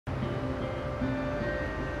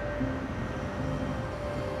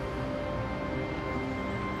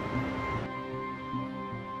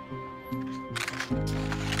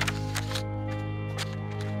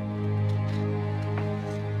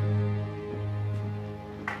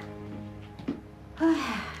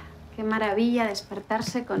Qué maravilla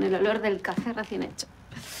despertarse con el olor del café recién hecho.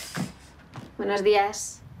 Buenos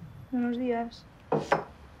días. Buenos días.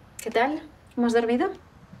 ¿Qué tal? ¿Hemos dormido?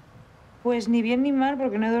 Pues ni bien ni mal,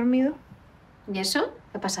 porque no he dormido. ¿Y eso?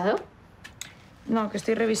 ¿Qué ha pasado? No, que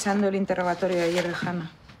estoy revisando el interrogatorio de ayer de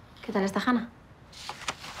Hanna. ¿Qué tal está Hanna?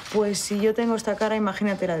 Pues si yo tengo esta cara,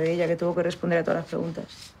 imagínate la de ella, que tuvo que responder a todas las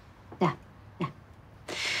preguntas. Ya.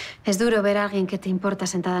 Es duro ver a alguien que te importa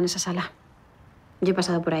sentada en esa sala. Yo he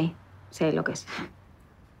pasado por ahí. Sé lo que es.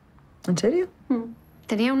 ¿En serio?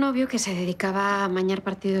 Tenía un novio que se dedicaba a amañar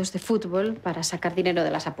partidos de fútbol para sacar dinero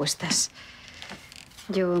de las apuestas.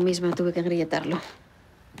 Yo misma tuve que engrilletarlo.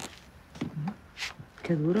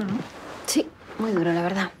 Qué duro, ¿no? Sí, muy duro, la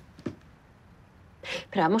verdad.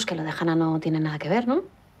 Pero vamos, que lo de Hanna no tiene nada que ver, ¿no?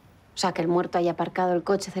 O sea, que el muerto haya aparcado el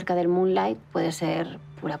coche cerca del Moonlight puede ser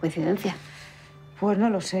pura coincidencia. Pues no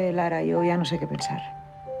lo sé, Lara. Yo ya no sé qué pensar.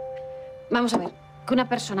 Vamos a ver, que una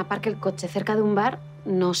persona aparque el coche cerca de un bar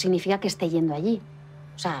no significa que esté yendo allí.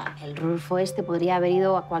 O sea, el Rulfo este podría haber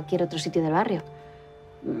ido a cualquier otro sitio del barrio.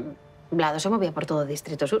 Blado se movía por todo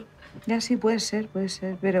Distrito Sur. Ya sí, puede ser,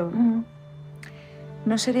 pero...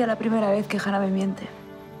 No sería la primera vez que Hanna me miente.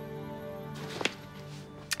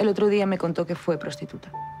 El otro día me contó que fue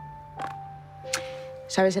prostituta.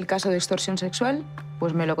 ¿Sabes el caso de extorsión sexual?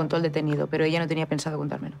 Pues me lo contó el detenido, pero ella no tenía pensado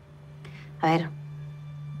contármelo. A ver,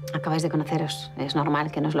 acabáis de conoceros. Es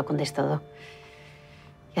normal que no os lo contéis todo.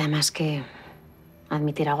 Y además que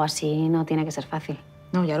admitir algo así no tiene que ser fácil.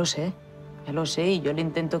 No, ya lo sé. Ya lo sé, y yo le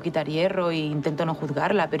intento quitar hierro e intento no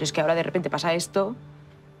juzgarla, pero es que ahora de repente pasa esto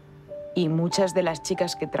y muchas de las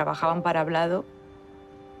chicas que trabajaban para Blado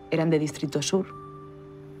eran de Distrito Sur.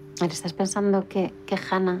 ¿Estás pensando que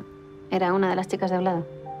Hanna era una de las chicas de Blado?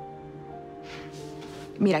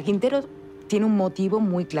 Mira, Quintero tiene un motivo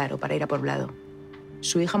muy claro para ir a por Blado.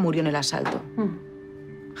 Su hija murió en el asalto.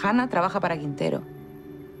 Hanna trabaja para Quintero.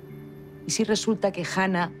 ¿Y si resulta que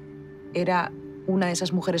Hanna era una de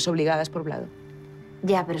esas mujeres obligadas por Blado?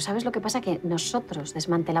 Ya, pero ¿sabes lo que pasa? Que nosotros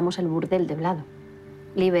desmantelamos el burdel de Blado.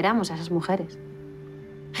 Liberamos a esas mujeres.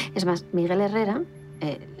 Es más, Miguel Herrera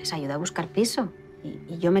les ayudó a buscar piso.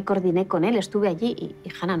 Y yo me coordiné con él, estuve allí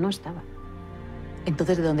y Hanna no estaba.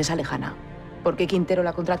 Entonces, ¿de dónde sale Hanna? ¿Por qué Quintero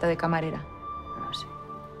la contrata de camarera? No lo sé.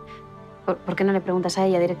 ¿Por qué no le preguntas a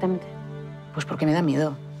ella directamente? Pues porque me da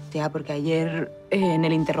miedo. Tía, porque ayer en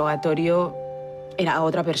el interrogatorio era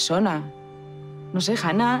otra persona. No sé,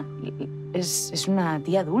 Hanna es una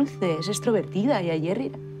tía dulce, es extrovertida y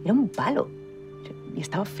ayer era un palo. Y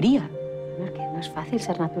estaba fría. Es que no es fácil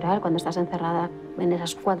ser natural cuando estás encerrada en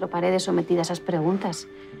esas 4 paredes sometida a esas preguntas.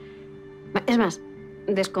 Es más,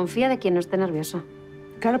 desconfía de quien no esté nervioso.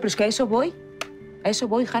 Claro, pero es que a eso voy. A eso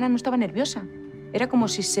voy. Hanna no estaba nerviosa. Era como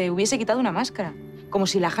si se hubiese quitado una máscara. Como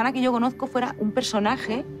si la Hanna que yo conozco fuera un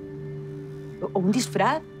personaje o un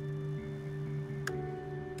disfraz.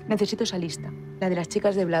 Necesito esa lista, la de las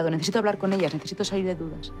chicas de Blado. Necesito hablar con ellas, necesito salir de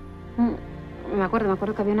dudas. Me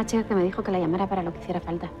acuerdo que había una chica que me dijo que la llamara para lo que hiciera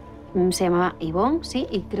falta. Se llamaba Ivonne, sí,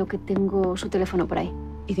 y creo que tengo su teléfono por ahí.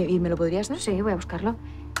 ¿Y me lo podrías dar? Sí, voy a buscarlo.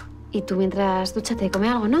 Y tú mientras dúchate, come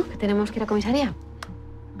algo, ¿no? Que tenemos que ir a comisaría.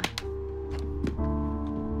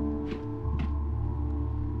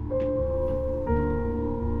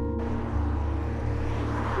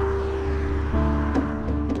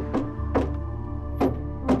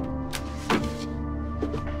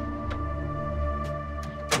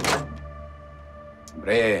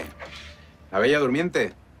 Hombre, la bella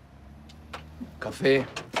durmiente. Café.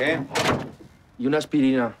 ¿Qué? Y una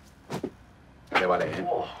aspirina. Vale, ¿eh?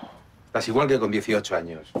 Estás igual que con 18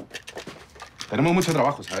 años. Tenemos mucho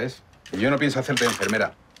trabajo, ¿sabes? Y yo no pienso hacerte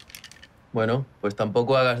enfermera. Bueno, pues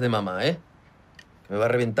tampoco hagas de mamá, ¿eh? Que me va a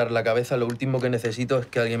reventar la cabeza. Lo último que necesito es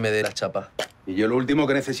que alguien me dé la chapa. Y yo lo último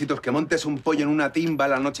que necesito es que montes un pollo en una timba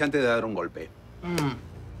la noche antes de dar un golpe.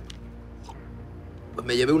 Pues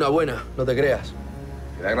me llevé una buena, no te creas.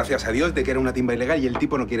 Que da gracias a Dios de que era una timba ilegal y el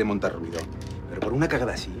tipo no quiere montar ruido. Pero por una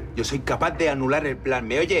cagada así, yo soy capaz de anular el plan.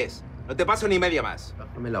 ¿Me oyes? No te paso ni media más.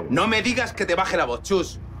 Bájame la voz. No me digas que te baje la voz,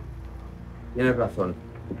 chus. Tienes razón.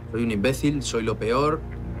 Soy un imbécil, soy lo peor.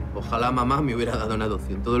 Ojalá mamá me hubiera dado en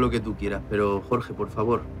adopción, todo lo que tú quieras. Pero, Jorge, por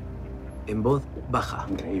favor, en voz baja.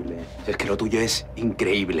 Increíble. Es que lo tuyo es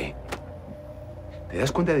increíble. ¿Te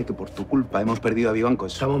das cuenta de que por tu culpa hemos perdido a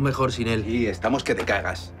Vivancos? Estamos mejor sin él. Sí, estamos que te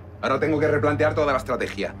cagas. Ahora tengo que replantear toda la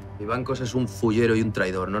estrategia. Vivancos es un fullero y un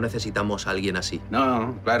traidor. No necesitamos a alguien así.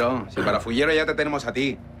 No, claro. Si para fullero ya te tenemos a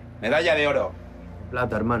ti. Medalla de oro.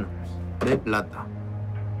 Plata, hermano. De plata.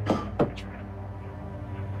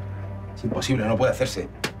 Es imposible, no puede hacerse.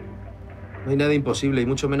 No hay nada imposible, y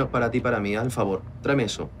mucho menos para ti y para mí. Haz el favor, tráeme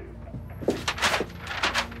eso.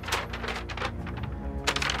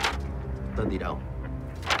 Está tirado.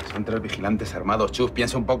 Son 3 vigilantes armados. Chus,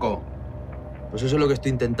 piensa un poco. Pues eso es lo que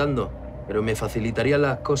estoy intentando. Pero me facilitaría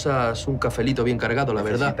las cosas un cafelito bien cargado, la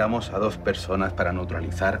verdad. Necesitamos a 2 personas para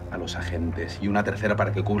neutralizar a los agentes y una tercera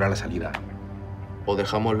para que cubra la salida. O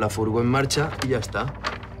dejamos la furgo en marcha y ya está.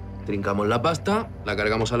 Trincamos la pasta, la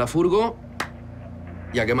cargamos a la furgo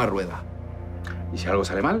y a quemar rueda. ¿Y si algo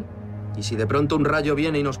sale mal? Y si de pronto un rayo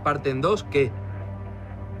viene y nos parte en 2, ¿qué?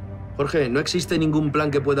 Jorge, no existe ningún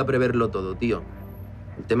plan que pueda preverlo todo, tío.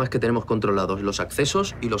 El tema es que tenemos controlados los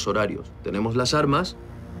accesos y los horarios. Tenemos las armas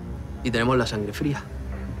y tenemos la sangre fría.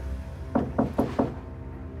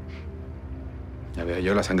 Ya veo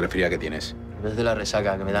yo la sangre fría que tienes. En vez de la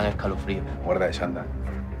resaca, que me dan escalofrío. Guarda eso, anda.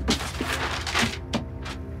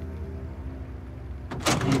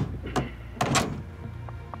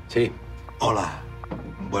 Sí. Hola,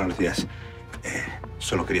 buenos días.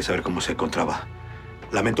 Solo quería saber cómo se encontraba.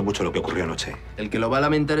 Lamento mucho lo que ocurrió anoche. El que lo va a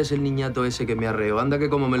lamentar es el niñato ese que me arreó. Anda que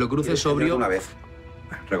como me lo cruce sobrio... Una vez.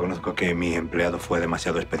 Reconozco que mi empleado fue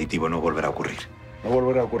demasiado expeditivo, no volverá a ocurrir. No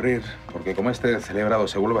volverá a ocurrir, porque como este celebrado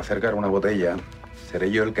se vuelve a acercar una botella,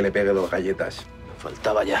 seré yo el que le pegue 2 galletas. Me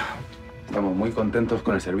faltaba ya. Estamos muy contentos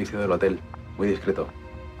con el servicio del hotel. Muy discreto.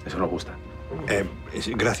 Eso nos gusta.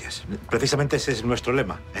 Gracias. Precisamente ese es nuestro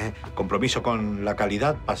lema. Compromiso con la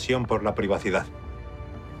calidad, pasión por la privacidad.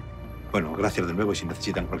 Bueno, gracias de nuevo y si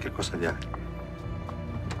necesitan cualquier cosa ya...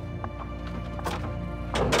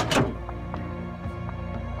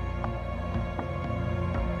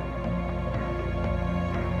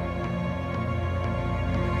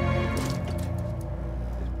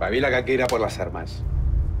 Espabila que hay que ir a por las armas.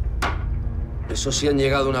 Eso sí han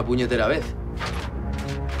llegado una puñetera vez.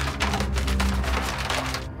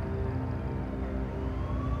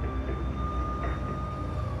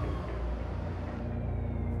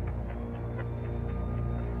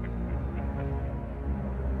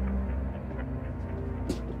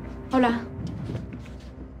 Hola.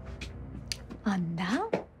 Anda.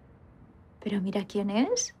 Pero mira quién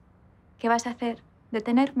es. ¿Qué vas a hacer?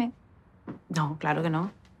 ¿Detenerme? No, claro que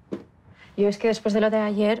no. Yo es que después de lo de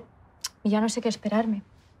ayer ya no sé qué esperarme.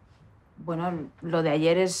 Bueno, lo de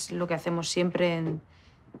ayer es lo que hacemos siempre en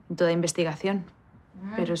toda investigación.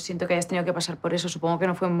 Pero siento que hayas tenido que pasar por eso. Supongo que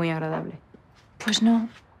no fue muy agradable. Pues no.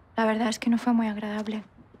 La verdad es que no fue muy agradable.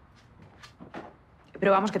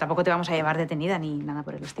 Pero vamos, que tampoco te vamos a llevar detenida ni nada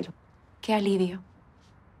por el estilo. Qué alivio.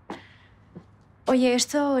 Oye,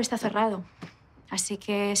 esto está cerrado. Así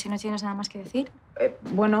que si no tienes nada más que decir...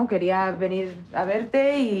 Bueno, quería venir a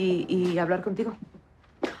verte y hablar contigo.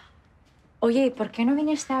 Oye, ¿por qué no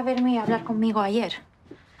viniste a verme y a hablar conmigo ayer?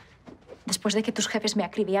 Después de que tus jefes me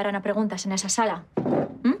acribillaran a preguntas en esa sala.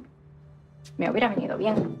 Me hubiera venido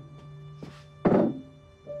bien.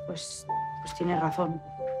 Pues tienes razón.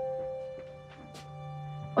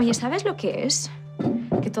 Oye, ¿sabes lo que es?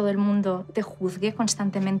 Que todo el mundo te juzgue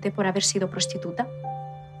constantemente por haber sido prostituta.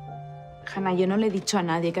 Hanna, yo no le he dicho a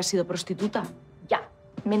nadie que has sido prostituta. Ya,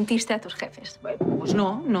 mentiste a tus jefes. Pues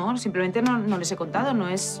no, simplemente no les he contado. No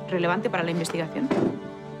es relevante para la investigación.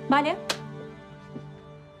 Vale.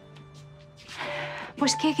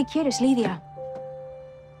 Pues, ¿qué quieres, Lidia?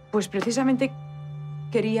 Pues precisamente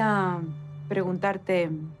quería preguntarte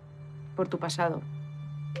por tu pasado.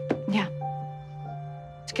 Ya.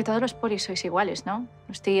 Es que todos los polis sois iguales, ¿no?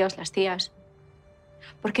 Los tíos, las tías.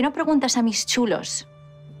 ¿Por qué no preguntas a mis chulos?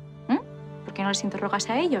 ¿Por qué no les interrogas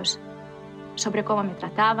a ellos? Sobre cómo me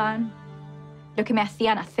trataban, lo que me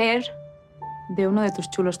hacían hacer. De uno de tus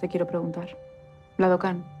chulos te quiero preguntar.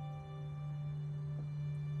 Ladocan.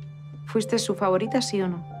 ¿Fuiste su favorita, sí o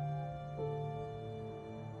no?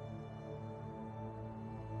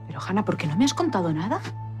 Pero, Hanna, ¿por qué no me has contado nada?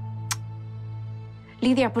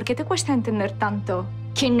 Lidia, ¿por qué te cuesta entender tanto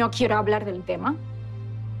que no quiero hablar del tema?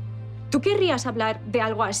 ¿Tú querrías hablar de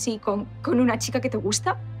algo así con una chica que te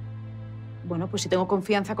gusta? Bueno, pues si tengo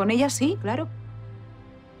confianza con ella, sí, claro.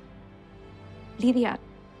 Lidia,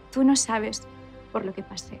 tú no sabes por lo que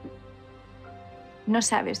pasé. No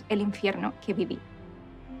sabes el infierno que viví.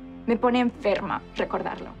 Me pone enferma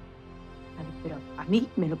recordarlo. Vale, pero a mí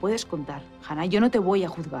me lo puedes contar, Hanna. Yo no te voy a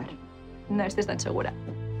juzgar. No estés tan segura.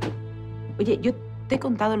 Oye, yo te he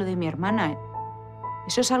contado lo de mi hermana.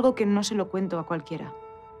 Eso es algo que no se lo cuento a cualquiera.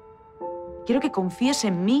 Quiero que confíes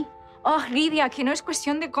en mí. Oh, Lidia, que no es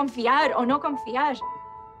cuestión de confiar o no confiar.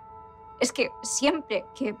 Es que siempre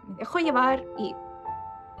que me dejo llevar y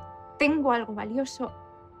tengo algo valioso,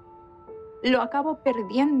 lo acabo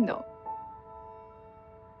perdiendo.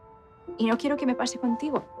 Y no quiero que me pase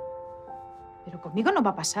contigo. Pero conmigo no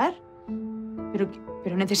va a pasar.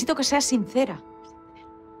 Pero necesito que seas sincera.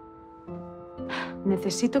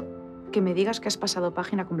 Necesito que me digas que has pasado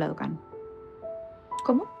página con Bladocan.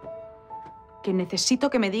 ¿Cómo? Que necesito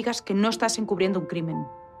que me digas que no estás encubriendo un crimen.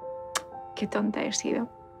 Qué tonta he sido.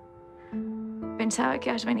 Pensaba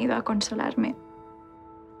que has venido a consolarme.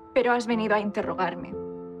 Pero has venido a interrogarme.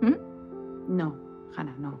 No,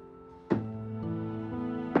 Hanna, no.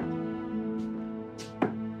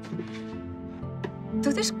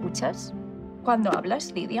 ¿Tú te escuchas cuando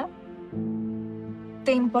hablas, Lidia?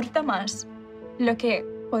 ¿Te importa más lo que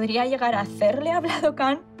podría llegar a hacerle a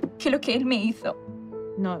Bladocan que lo que él me hizo?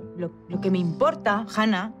 No, lo que me importa,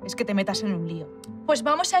 Hanna, es que te metas en un lío. Pues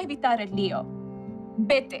vamos a evitar el lío.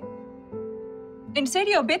 Vete. En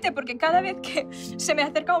serio, vete, porque cada vez que se me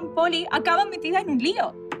acerca un poli, acaba metida en un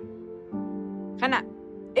lío. Hanna,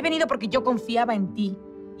 he venido porque yo confiaba en ti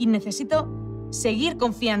y necesito seguir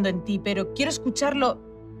confiando en ti, pero quiero escucharlo.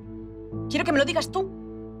 Quiero que me lo digas tú.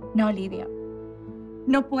 No, Lidia.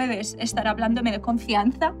 No puedes estar hablándome de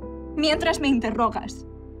confianza mientras me interrogas.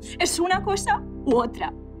 Es una cosa u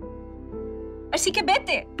otra. Así que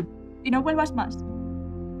vete y no vuelvas más.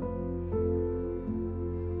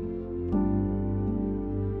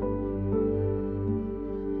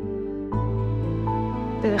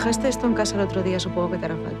 Te dejaste esto en casa el otro día, supongo que te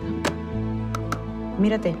hará falta.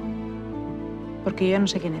 Mírate, porque yo ya no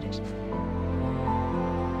sé quién eres.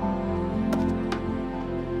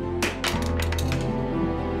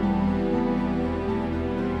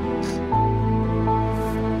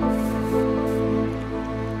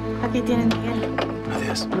 Aquí tienen, Miguel.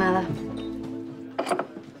 Gracias. Nada.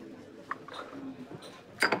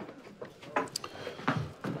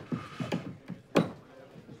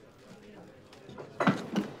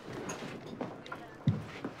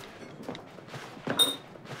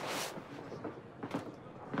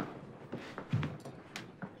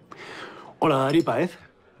 Hola, Ari Páez.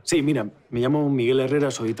 Sí, mira, me llamo Miguel Herrera,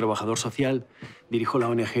 soy trabajador social, dirijo la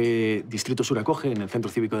ONG Distrito Sur Acoge en el Centro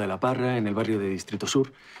Cívico de La Parra, en el barrio de Distrito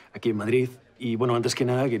Sur, aquí en Madrid. Y bueno, antes que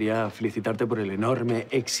nada quería felicitarte por el enorme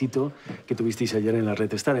éxito que tuvisteis ayer en la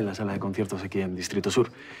Red Star, en la sala de conciertos aquí en Distrito Sur.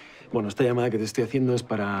 Bueno, esta llamada que te estoy haciendo es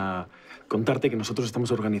para contarte que nosotros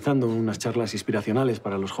estamos organizando unas charlas inspiracionales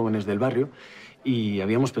para los jóvenes del barrio y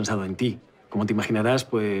habíamos pensado en ti. Como te imaginarás,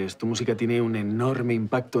 pues tu música tiene un enorme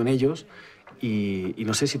impacto en ellos y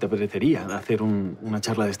no sé si te apetecería hacer una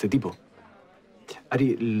charla de este tipo.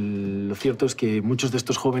 Ari, lo cierto es que muchos de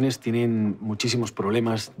estos jóvenes tienen muchísimos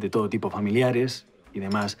problemas de todo tipo, familiares y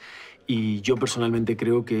demás. Y yo personalmente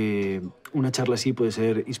creo que una charla así puede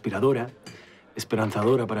ser inspiradora,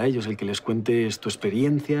 esperanzadora para ellos, el que les cuentes tu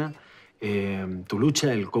experiencia, tu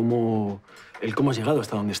lucha, el cómo has llegado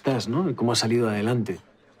hasta donde estás, ¿no? El cómo has salido adelante.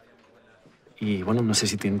 Y bueno, no sé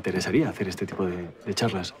si te interesaría hacer este tipo de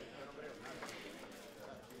charlas.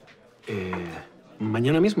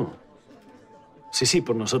 ¿Mañana mismo? Sí,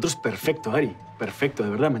 por nosotros perfecto, Ari. Perfecto, de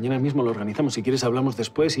verdad. Mañana mismo lo organizamos. Si quieres hablamos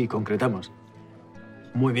después y concretamos.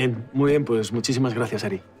 Muy bien, pues muchísimas gracias,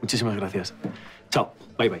 Ari. Muchísimas gracias. Chao.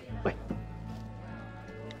 Bye.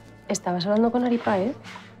 ¿Estabas hablando con Ari Páez?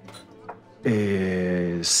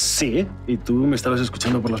 Sí. ¿Y tú me estabas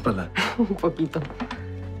escuchando por la espalda? Un poquito.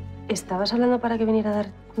 ¿Estabas hablando para que viniera a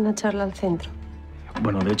dar una charla al centro?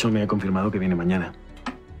 Bueno, de hecho me ha confirmado que viene mañana.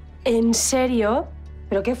 ¿En serio?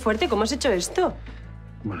 Pero qué fuerte, ¿cómo has hecho esto?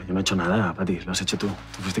 Bueno, yo no he hecho nada, Pati, lo has hecho tú.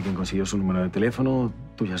 Tú fuiste quien consiguió su número de teléfono,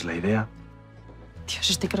 tuya es la idea. Dios,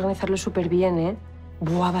 esto hay que organizarlo súper bien, ¿eh?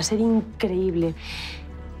 Buah, va a ser increíble.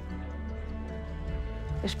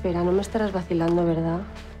 Espera, no me estarás vacilando, ¿verdad?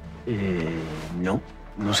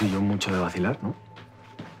 No soy yo mucho de vacilar, ¿no?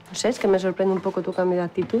 No sé, es que me sorprende un poco tu cambio de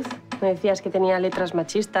actitud. Me decías que tenía letras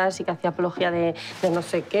machistas y que hacía apología de no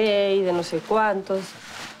sé qué y de no sé cuántos.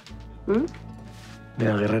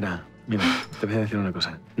 Mira, guerrera, mira, te voy a decir una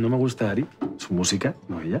cosa. No me gusta Ari, su música,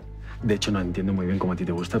 no ella. De hecho, no entiendo muy bien cómo a ti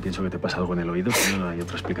te gusta. Pienso que te pasa algo en el oído, pero no hay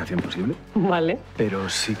otra explicación posible. Vale. Pero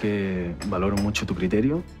sí que valoro mucho tu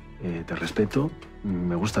criterio, te respeto,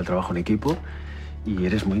 me gusta el trabajo en equipo y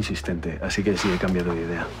eres muy insistente. Así que sí, he cambiado de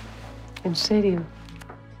idea. ¿En serio?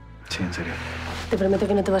 Sí, en serio. Te prometo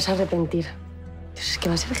que no te vas a arrepentir. Dios, es que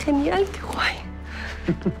va a ser genial, qué guay.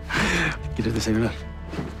 ¿Quieres desayunar?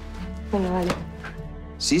 Bueno, vale.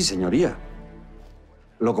 Sí, señoría.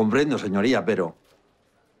 Lo comprendo, señoría, pero...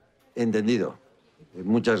 Entendido.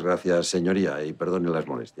 Muchas gracias, señoría, y perdone las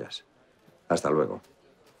molestias. Hasta luego.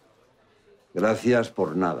 Gracias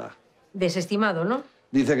por nada. Desestimado, ¿no?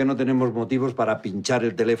 Dice que no tenemos motivos para pinchar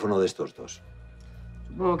el teléfono de estos dos.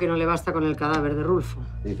 Supongo que no le basta con el cadáver de Rulfo.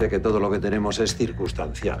 Dice que todo lo que tenemos es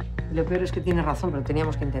circunstancial. Lo peor es que tiene razón, pero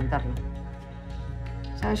teníamos que intentarlo.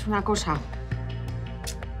 ¿Sabes una cosa?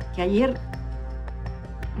 Que ayer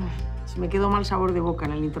se me quedó mal sabor de boca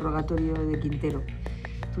en el interrogatorio de Quintero.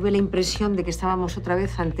 Tuve la impresión de que estábamos otra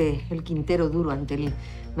vez ante el Quintero duro, ante el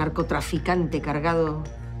narcotraficante cargado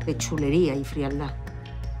de chulería y frialdad.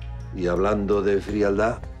 Y hablando de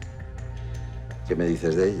frialdad, ¿qué me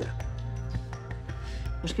dices de ella?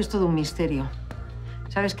 Pues que es todo un misterio.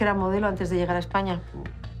 ¿Sabes que era modelo antes de llegar a España?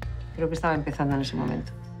 Creo que estaba empezando en ese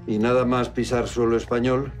momento. Y nada más pisar suelo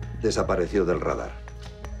español, desapareció del radar.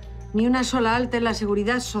 Ni una sola alta en la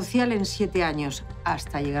seguridad social en 7 años,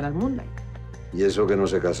 hasta llegar al Moonlight. Y eso que no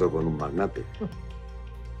se casó con un magnate.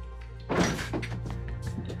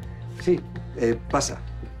 Sí, pasa.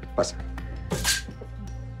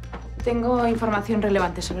 Tengo información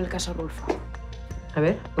relevante sobre el caso Rulfo. A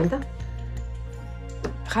ver, cuenta.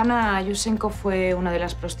 Hanna Yusenko fue una de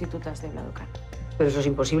las prostitutas de Vladocan. Pero eso es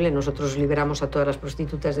imposible. Nosotros liberamos a todas las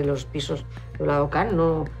prostitutas de los pisos de Vladocan.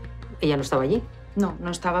 No, ella no estaba allí. No,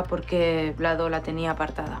 no estaba porque Vlado la tenía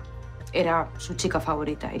apartada. Era su chica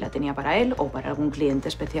favorita y la tenía para él o para algún cliente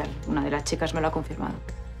especial. Una de las chicas me lo ha confirmado.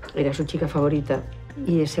 Era su chica favorita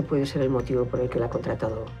y ese puede ser el motivo por el que la ha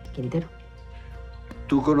contratado Quintero.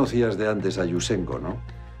 Tú conocías de antes a Yusenko, ¿no?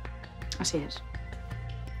 Así es.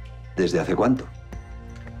 ¿Desde hace cuánto?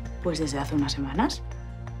 Pues desde hace unas semanas.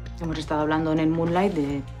 Hemos estado hablando en el Moonlight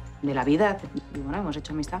de la vida y bueno, hemos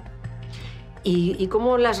hecho amistad. ¿Y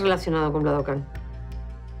cómo la has relacionado con Vladocan?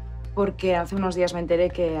 Porque hace unos días me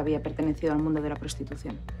enteré que había pertenecido al mundo de la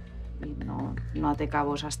prostitución. Y no até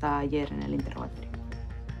cabos hasta ayer en el interrogatorio.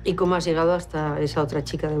 ¿Y cómo has llegado hasta esa otra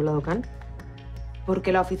chica de Vladocan?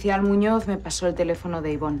 Porque la oficial Muñoz me pasó el teléfono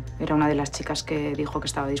de Ivonne. Era una de las chicas que dijo que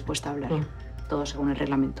estaba dispuesta a hablar. Todo según el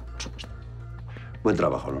reglamento, por supuesto. Buen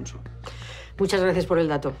trabajo, Alonso. Muchas gracias por el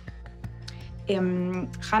dato.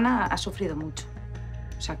 Hanna ha sufrido mucho.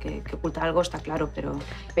 O sea, que oculta algo está claro, pero...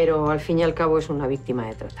 Pero al fin y al cabo es una víctima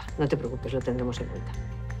de trata. No te preocupes, lo tendremos en cuenta.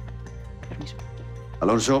 Permiso.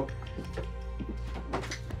 Alonso.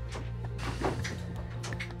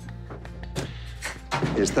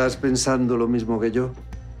 ¿Estás pensando lo mismo que yo?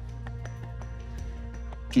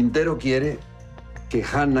 Quintero quiere que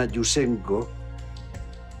Hanna Yusenko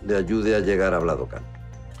le ayude a llegar a Vladocan.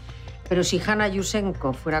 Pero si Hanna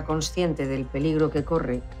Yusenko fuera consciente del peligro que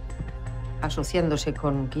corre asociándose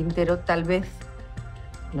con Quintero, tal vez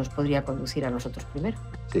nos podría conducir a nosotros primero.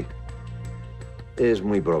 Sí, es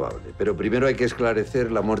muy probable. Pero primero hay que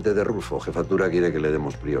esclarecer la muerte de Rulfo. Jefatura quiere que le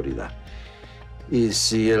demos prioridad. Y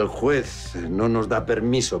si el juez no nos da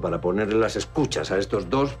permiso para ponerle las escuchas a estos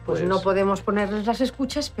dos, pues no podemos ponerles las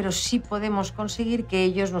escuchas, pero sí podemos conseguir que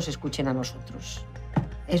ellos nos escuchen a nosotros.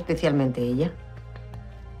 Especialmente ella.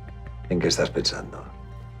 ¿En qué estás pensando?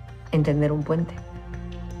 En tender un puente.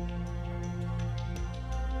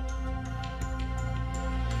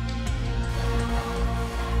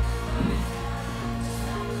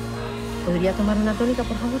 ¿Podría tomar una tónica,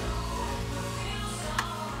 por favor?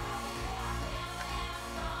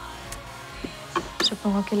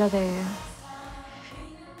 Supongo que lo de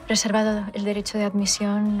reservado el derecho de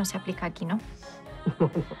admisión no se aplica aquí, ¿no?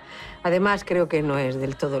 Además, creo que no es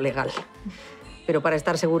del todo legal. Pero para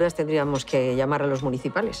estar seguras tendríamos que llamar a los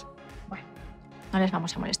municipales. Bueno, no les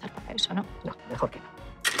vamos a molestar para eso, ¿no? No, mejor que no.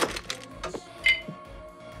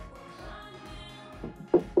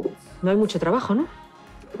 No hay mucho trabajo, ¿no?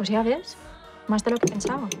 Pues ya ves, más de lo que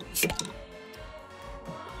pensaba.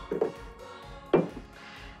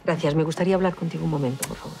 Gracias. Me gustaría hablar contigo un momento,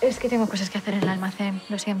 por favor. Es que tengo cosas que hacer en el almacén,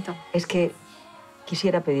 lo siento. Es que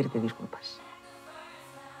quisiera pedirte disculpas.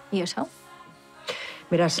 ¿Y eso?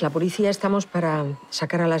 Verás, la policía estamos para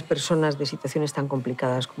sacar a las personas de situaciones tan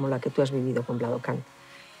complicadas como la que tú has vivido con Vladocan.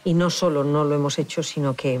 Y no solo no lo hemos hecho,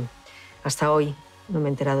 sino que hasta hoy no me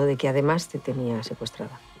he enterado de que además te tenía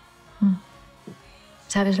secuestrada.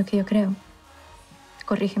 ¿Sabes lo que yo creo?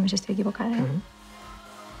 Corrígeme si estoy equivocada, ¿eh?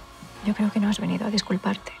 Yo creo que no has venido a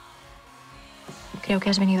disculparte. Creo que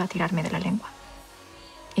has venido a tirarme de la lengua.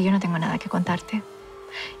 Y yo no tengo nada que contarte.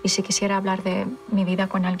 Y si quisiera hablar de mi vida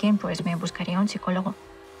con alguien, pues me buscaría un psicólogo.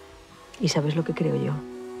 ¿Y sabes lo que creo yo?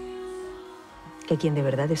 Que quien de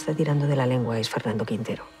verdad está tirando de la lengua es Fernando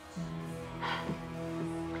Quintero.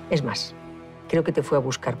 Es más, creo que te fue a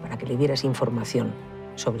buscar para que le dieras información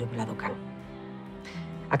sobre Vladocan.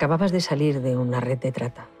 Acababas de salir de una red de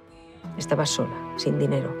trata. Estabas sola, sin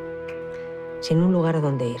dinero, sin un lugar a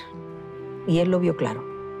donde ir. Y él lo vio claro.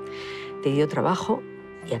 Te dio trabajo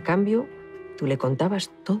y a cambio tú le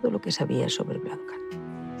contabas todo lo que sabías sobre Vladocan.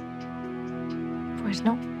 Pues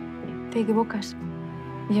no, te equivocas.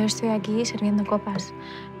 Yo estoy aquí sirviendo copas.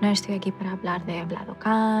 No estoy aquí para hablar de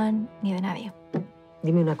Vladocan ni de nadie.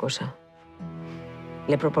 Dime una cosa.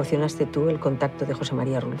 ¿Le proporcionaste tú el contacto de José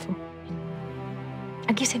María Rulfo?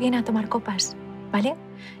 Aquí se viene a tomar copas, ¿vale?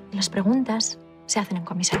 Y las preguntas se hacen en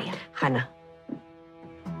comisaría. Hanna,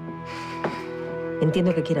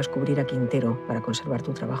 entiendo que quieras cubrir a Quintero para conservar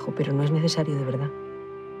tu trabajo, pero no es necesario de verdad.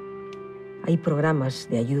 Hay programas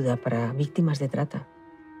de ayuda para víctimas de trata.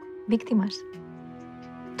 ¿Víctimas?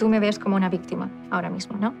 Tú me ves como una víctima ahora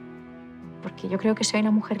mismo, ¿no? Porque yo creo que soy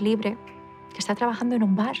una mujer libre que está trabajando en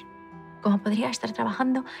un bar, como podría estar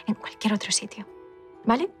trabajando en cualquier otro sitio,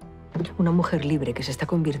 ¿vale? Una mujer libre que se está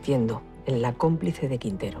convirtiendo en la cómplice de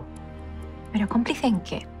Quintero. ¿Pero cómplice en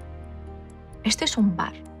qué? Esto es un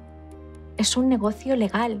bar. Es un negocio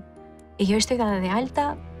legal. Y yo estoy dada de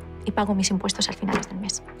alta y pago mis impuestos al final del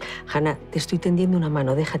mes. Hanna, te estoy tendiendo una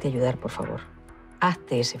mano. Déjate ayudar, por favor.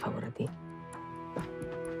 Hazte ese favor a ti.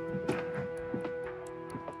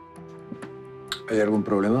 ¿Hay algún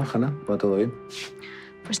problema, Hanna? ¿Va todo bien?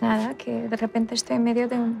 Pues nada, que de repente estoy en medio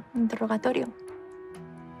de un interrogatorio.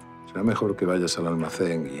 Será mejor que vayas al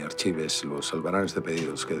almacén y archives los albaranes de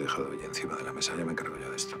pedidos que he dejado ahí encima de la mesa. Ya me encargo yo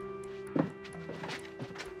de esto.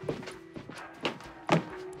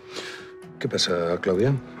 ¿Qué pasa,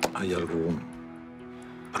 Claudia? ¿Hay algún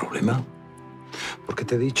problema? Porque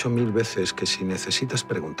te he dicho 1000 veces que si necesitas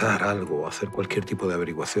preguntar algo o hacer cualquier tipo de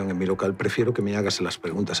averiguación en mi local, prefiero que me hagas las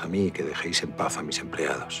preguntas a mí y que dejéis en paz a mis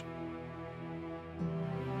empleados.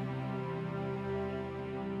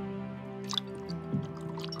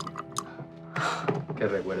 Qué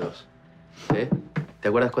recuerdos. ¿Eh? ¿Te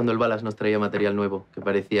acuerdas cuando el Balas nos traía material nuevo? Que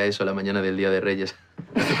parecía eso la mañana del Día de Reyes.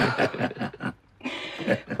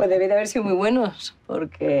 Pues debí de haber sido muy buenos,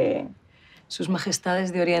 porque sus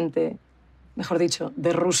majestades de Oriente, mejor dicho,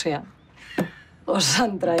 de Rusia, os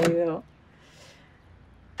han traído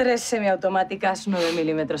 3 semiautomáticas 9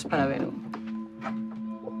 milímetros para Venom.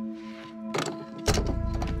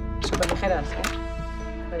 Súper ligeras, ¿eh?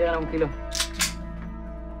 No llegan a 1 kilo.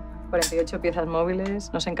 48 piezas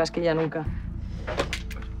móviles, no se encasquilla nunca.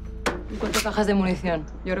 Y 4 cajas de munición.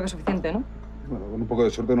 Yo creo que es suficiente, ¿no? Bueno, con un poco de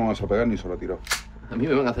suerte no vas a pegar ni solo tiro. A mí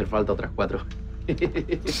me van a hacer falta otras 4.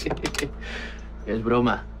 Es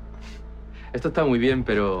broma. Esto está muy bien,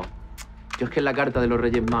 pero yo es que en la carta de los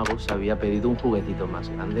Reyes Magos había pedido un juguetito más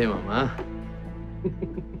grande, mamá.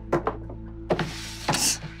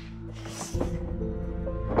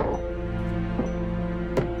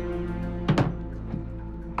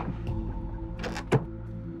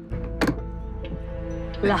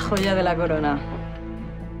 La joya de la corona.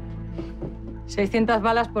 600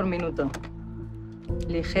 balas por minuto.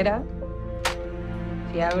 Ligera,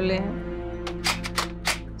 fiable.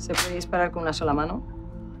 Se puede disparar con una sola mano.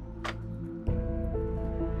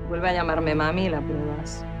 Vuelve a llamarme mami y la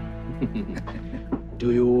pruebas.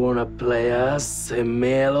 Do you wanna play us?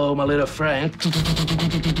 Mellow, my little friend.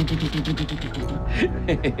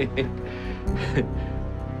 El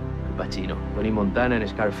Pacino, Tony Montana en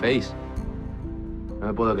Scarface. No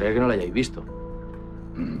me puedo creer que no lo hayáis visto.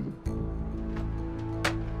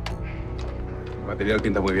 El material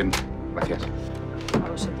pinta muy bien. Gracias. A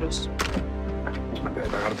vosotros. Antes de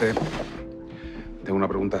pagarte, tengo una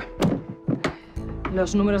pregunta.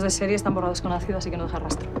 Los números de serie están borrados con ácido, así que no deja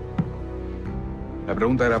rastro. La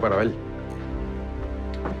pregunta era para Abel.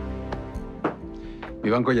 Mi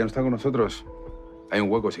banco ya no está con nosotros. Hay un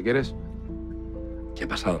hueco, si quieres. ¿Qué ha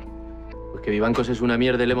pasado? Pues que Vivancos es una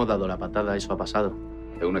mierda y le hemos dado la patada. Eso ha pasado.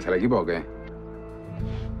 ¿Te unes al equipo o qué?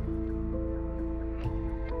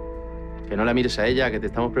 Que no la mires a ella, que te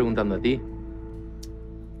estamos preguntando a ti.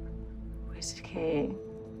 Pues es que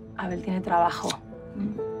Abel tiene trabajo.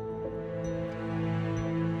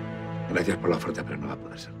 Gracias por la oferta, pero no va a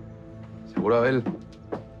poder ser. ¿Seguro, Abel?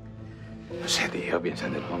 No sé, tío,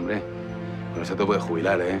 piénsatelo, hombre. Con eso te puedes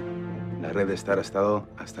jubilar, ¿eh? La red de Star ha estado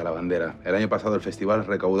hasta la bandera. El año pasado el festival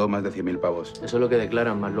recaudó más de 100.000 pavos. Eso es lo que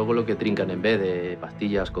declaran, más luego lo que trincan en vez de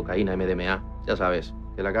pastillas, cocaína, MDMA. Ya sabes,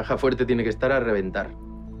 que la caja fuerte tiene que estar a reventar.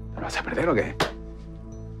 ¿Pero vas a perder o qué?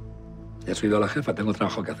 Ya has oído a la jefa, tengo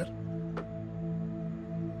trabajo que hacer.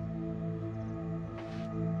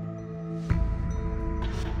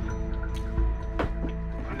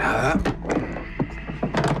 Pues nada.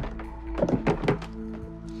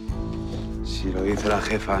 Si lo dice la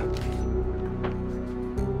jefa.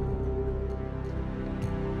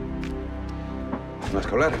 ¿Hay más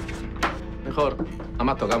que hablar? Mejor, a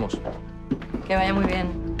más tocamos. Que vaya muy bien.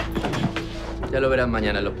 Ya lo verás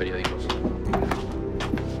mañana en los periódicos.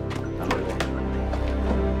 Hasta luego.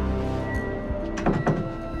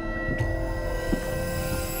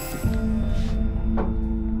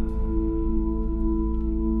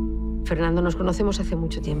 Fernando, nos conocemos hace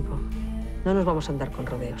mucho tiempo. No nos vamos a andar con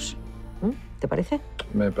rodeos. ¿Te parece?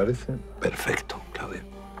 Me parece perfecto, claro. Claudia.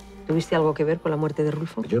 ¿Tuviste algo que ver con la muerte de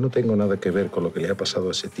Rulfo? Yo no tengo nada que ver con lo que le ha pasado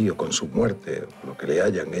a ese tío, con su muerte, o lo que le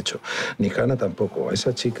hayan hecho. Ni Hanna tampoco. A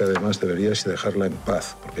esa chica, además, deberías dejarla en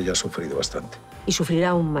paz, porque ella ha sufrido bastante. Y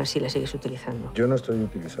sufrirá aún más si la sigues utilizando. Yo no estoy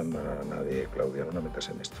utilizando a nadie, Claudia. No la metas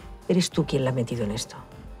en esto. Eres tú quien la ha metido en esto.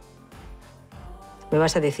 ¿Me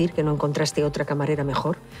vas a decir que no encontraste otra camarera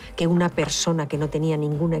mejor que una persona que no tenía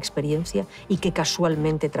ninguna experiencia y que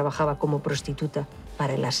casualmente trabajaba como prostituta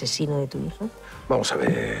para el asesino de tu hijo? Vamos a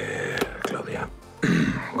ver, Claudia.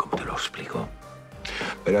 ¿Cómo te lo explico?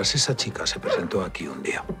 Verás, esa chica se presentó aquí un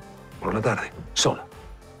día, por la tarde, sola.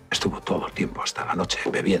 Estuvo todo el tiempo hasta la noche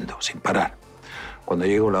bebiendo, sin parar. Cuando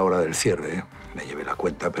llegó la hora del cierre, le llevé la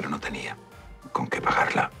cuenta, pero no tenía con qué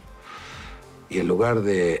pagarla. Y en lugar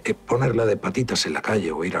de ponerla de patitas en la calle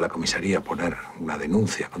o ir a la comisaría a poner una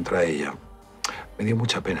denuncia contra ella, me dio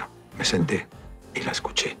mucha pena. Me senté y la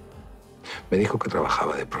escuché. Me dijo que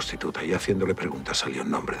trabajaba de prostituta y haciéndole preguntas salió el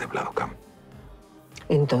nombre de Vladocan.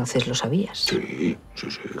 Entonces lo sabías. Sí,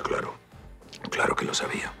 claro. Claro que lo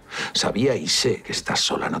sabía. Sabía y sé que estás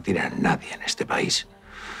sola, no tiene a nadie en este país.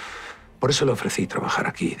 Por eso le ofrecí trabajar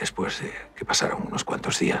aquí después de que pasaran unos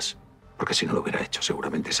cuantos días. Porque si no lo hubiera hecho,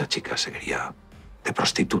 seguramente esa chica seguiría de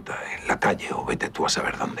prostituta en la calle o vete tú a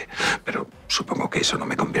saber dónde. Pero supongo que eso no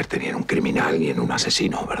me convierte ni en un criminal ni en un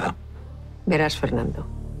asesino, ¿verdad? Verás, Fernando,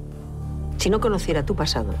 si no conociera tu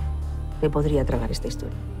pasado, me podría tragar esta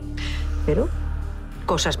historia. Pero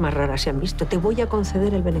cosas más raras se han visto. Te voy a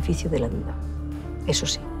conceder el beneficio de la duda. Eso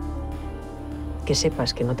sí, que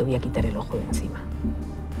sepas que no te voy a quitar el ojo de encima.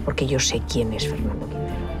 Porque yo sé quién es Fernando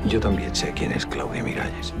Quintero. Yo también sé quién es Claudia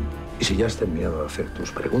Miralles. Y si ya has terminado de hacer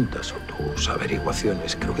tus preguntas o tus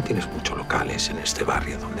averiguaciones, creo que tienes muchos locales en este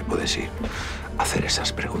barrio donde puedes ir a hacer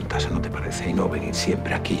esas preguntas, ¿no te parece? Y no venir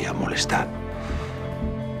siempre aquí a molestar.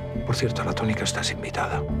 Por cierto, a la tónica estás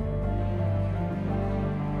invitada.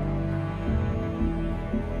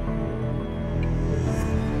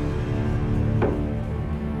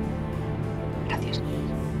 Gracias.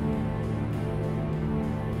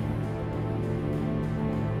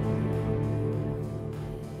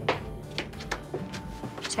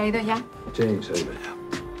 ¿Se ha ido ya? Sí, se ha ido ya.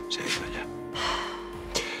 Se ha ido ya.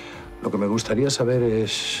 Lo que me gustaría saber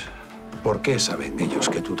es por qué saben ellos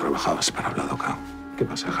que tú trabajabas para Vladocan. ¿Qué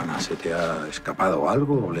pasa, Hanna? ¿Se te ha escapado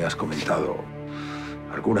algo o le has comentado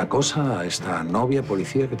alguna cosa a esta novia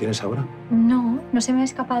policía que tienes ahora? No, no se me ha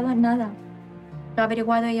escapado nada. Lo ha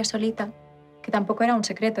averiguado ella solita. Que tampoco era un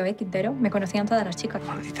secreto, ¿eh, Quintero? Me conocían todas las chicas.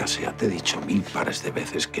 Maldita sea, te he dicho 1000 pares de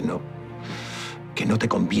veces que no te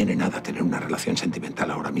conviene nada tener una relación sentimental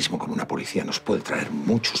ahora mismo con una policía. Nos puede traer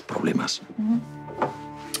muchos problemas.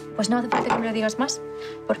 Pues no hace falta que me lo digas más,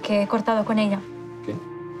 porque he cortado con ella. ¿Qué?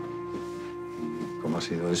 ¿Cómo ha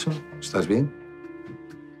sido eso? ¿Estás bien?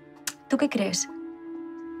 ¿Tú qué crees?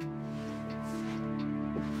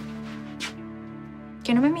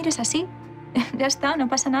 Que no me mires así. Ya está, no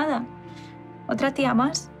pasa nada. Otra tía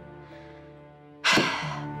más.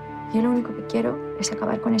 Yo lo único que quiero es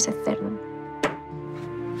acabar con ese cerdo.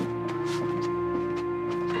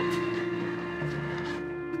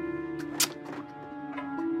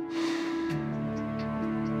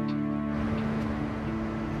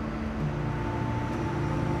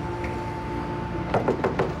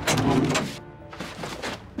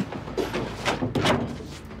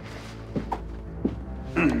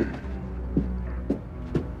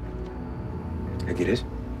 ¿Qué quieres?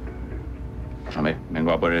 Pues hombre,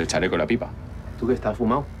 vengo a poner el chaleco y la pipa. ¿Tú que estás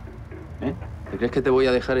fumado? ¿Eh? ¿Te crees que te voy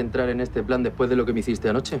a dejar entrar en este plan después de lo que me hiciste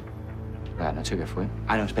anoche? ¿La noche qué fue?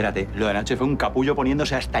 Ah, no, espérate. Lo de anoche fue un capullo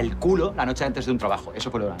poniéndose hasta el culo la noche antes de un trabajo. Eso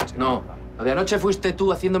fue lo de anoche. No, lo de anoche fuiste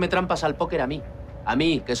tú haciéndome trampas al póker a mí. A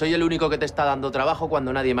mí, que soy el único que te está dando trabajo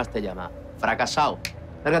cuando nadie más te llama. Fracasado.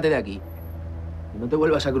 Lárgate de aquí. Y no te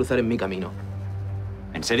vuelvas a cruzar en mi camino.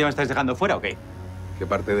 ¿En serio me estáis dejando fuera o qué? ¿Qué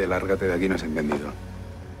parte de lárgate de aquí no has entendido?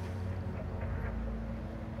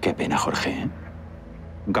 Qué pena, Jorge, ¿eh?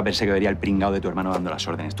 Nunca pensé que vería el pringao de tu hermano dando las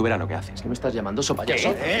órdenes. Tú verás lo que haces. ¿Qué me estás llamando, sopayaso?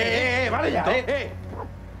 ¡Vale ya!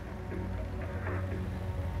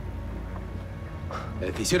 La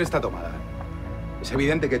decisión está tomada. Es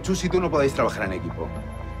evidente que Chus y tú no podéis trabajar en equipo.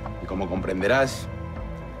 Y como comprenderás,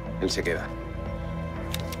 él se queda.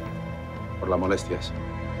 Por las molestias.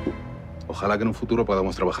 Ojalá que en un futuro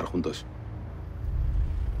podamos trabajar juntos.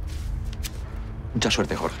 Mucha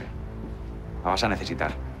suerte, Jorge. La vas a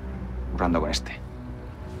necesitar. Currando con este.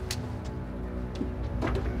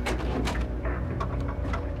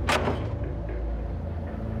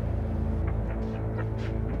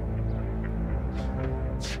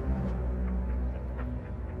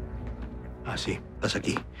 Ah, sí, estás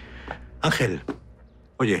aquí. Ángel,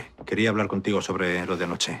 Oye, quería hablar contigo sobre lo de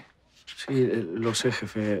anoche. Sí, lo sé,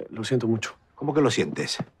 jefe. Lo siento mucho. ¿Cómo que lo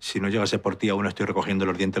sientes? Si no llegase por ti, aún estoy recogiendo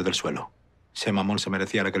los dientes del suelo. Ese mamón se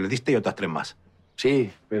merecía la que le diste y otras 3 más.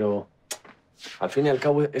 Sí, pero al fin y al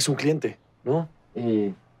cabo es un cliente, ¿no? Y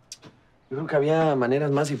yo creo que había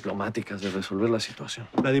maneras más diplomáticas de resolver la situación.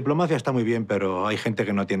 La diplomacia está muy bien, pero hay gente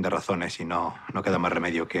que no atiende razones y no queda más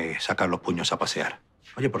remedio que sacar los puños a pasear.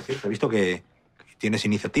 Oye, por cierto, he visto que tienes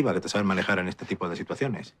iniciativa, que te sabes manejar en este tipo de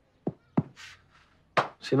situaciones.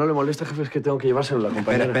 Si no le molesta, jefe, es que tengo que llevárselo a la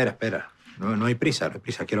compañera. Espera. No hay prisa,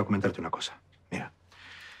 Quiero comentarte una cosa.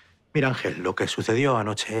 Mira, Ángel, lo que sucedió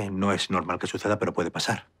anoche no es normal que suceda, pero puede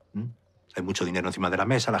pasar. Hay mucho dinero encima de la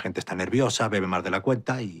mesa, la gente está nerviosa, bebe más de la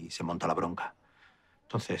cuenta y se monta la bronca.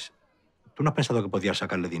 Entonces, ¿tú no has pensado que podías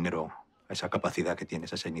sacarle dinero a esa capacidad que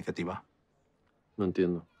tienes, a esa iniciativa? No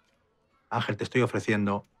entiendo. Ángel, te estoy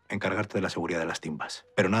ofreciendo encargarte de la seguridad de las timbas,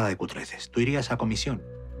 pero nada de cutreces. Tú irías a comisión.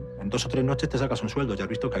 En 2 o 3 noches te sacas un sueldo. Ya has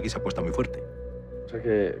visto que aquí se apuesta muy fuerte. O sea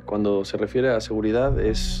que cuando se refiere a seguridad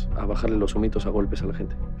es a bajarle los humitos a golpes a la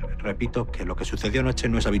gente. Repito que lo que sucedió anoche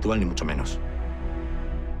no es habitual ni mucho menos.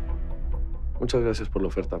 Muchas gracias por la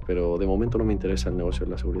oferta, pero de momento no me interesa el negocio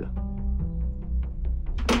de la seguridad.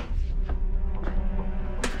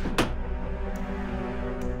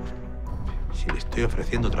 Si le estoy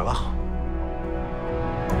ofreciendo trabajo.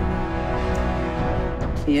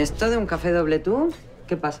 ¿Y esto de un café doble tú?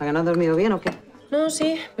 ¿Qué pasa? ¿Que no has dormido bien o qué? No,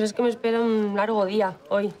 sí, pero es que me espera un largo día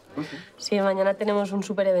hoy. Sí, mañana tenemos un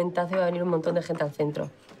súper eventazo y va a venir un montón de gente al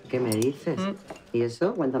centro. ¿Qué me dices? ¿Y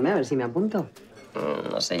eso? Cuéntame, a ver si me apunto.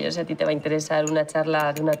 No sé yo si a ti te va a interesar una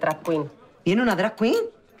charla de una drag queen. ¿Viene una drag queen?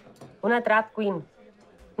 Una drag queen.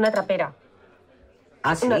 Una trapera.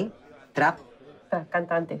 ¿Ah, sí? ¿Trap?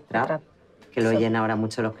 Cantante. ¿Trap? Que lo oyen ahora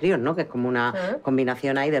mucho los críos, ¿no? Que es como una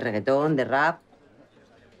combinación ahí de reggaetón, de rap.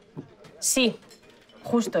 Sí,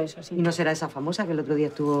 justo eso, sí. ¿Y no será esa famosa que el otro día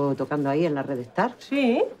estuvo tocando ahí en la Red Star?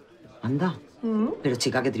 Sí. Anda. Pero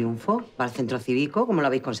chica, qué triunfo. ¿Va al centro cívico? ¿Cómo lo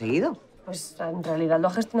habéis conseguido? Pues en realidad lo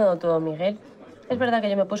ha gestionado todo Miguel. Es verdad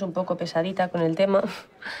que yo me puse un poco pesadita con el tema,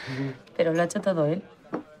 pero lo ha hecho todo él.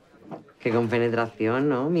 Qué compenetración,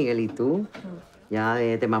 ¿no, Miguel y tú? Ya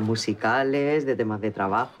de temas musicales, de temas de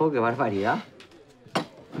trabajo, qué barbaridad.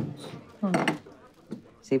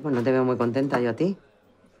 Sí, pues no te veo muy contenta yo a ti.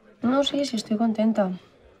 No, sí estoy contenta.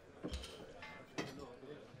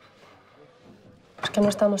 Es que no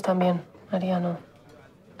estamos tan bien, María, no.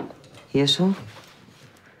 ¿Y eso?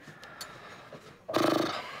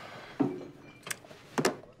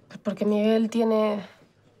 Pues porque Miguel tiene...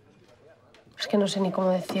 Es que no sé ni cómo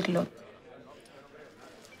decirlo.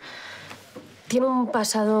 Tiene un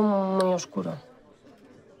pasado muy oscuro.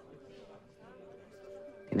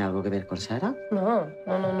 ¿Tiene algo que ver con Sara?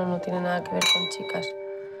 No tiene nada que ver con chicas.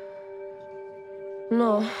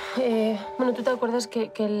 No, bueno, ¿tú te acuerdas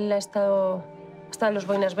que él ha estado en los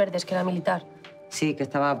Boinas Verdes, que era militar? Sí, que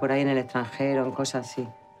estaba por ahí en el extranjero, en cosas así.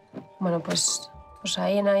 Bueno, pues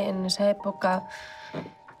ahí en esa época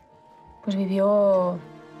pues vivió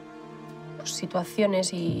pues,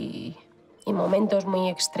 situaciones y momentos muy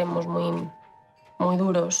extremos, muy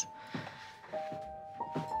duros.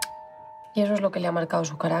 Y eso es lo que le ha marcado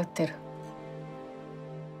su carácter.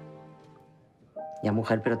 Ya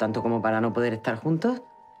mujer, pero tanto como para no poder estar juntos.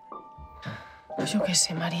 Pues yo qué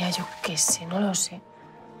sé, María, yo qué sé, no lo sé.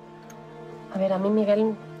 A ver, a mí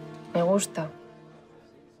Miguel me gusta.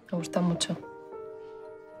 Me gusta mucho.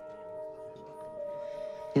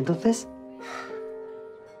 ¿Y entonces?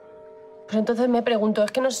 Pues entonces me pregunto,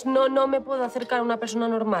 es que no me puedo acercar a una persona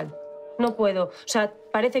normal. No puedo. O sea,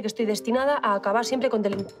 parece que estoy destinada a acabar siempre con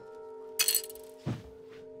delincuentes.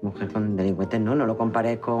 Mujer, con delincuentes no lo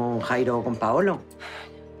compares con Jairo o con Paolo.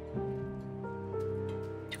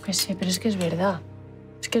 Yo qué sé, pero es que es verdad.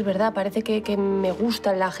 Es que es verdad, parece que me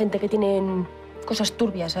gusta la gente que tiene cosas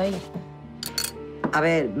turbias ahí. A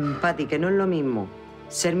ver, Pati, que no es lo mismo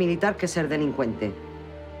ser militar que ser delincuente.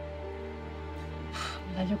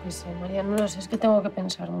 Mira, yo qué sé, María, no lo sé, es que tengo que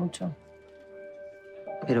pensar mucho.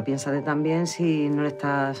 Pero piénsate también si no le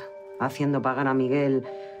estás haciendo pagar a Miguel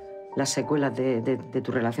las secuelas de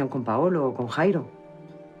tu relación con Paolo o con Jairo.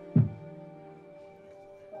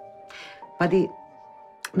 Pati,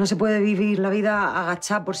 no se puede vivir la vida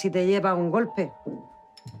agachada por si te lleva un golpe.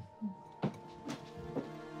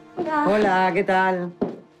 Hola. Hola, ¿qué tal?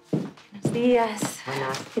 Buenos días.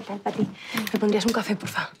 Buenas. ¿Qué tal, Pati? ¿Me pondrías un café,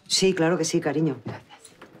 porfa? Sí, claro que sí, cariño. Gracias.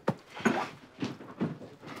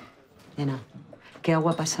 Nena, qué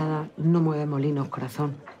agua pasada no mueve molinos,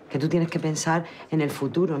 corazón. Que tú tienes que pensar en el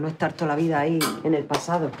futuro, no estar toda la vida ahí, en el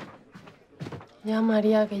pasado. Ya,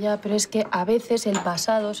 María, que ya, pero es que a veces el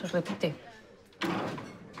pasado se repite.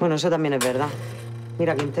 Bueno, eso también es verdad.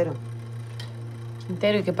 Mira, Quintero.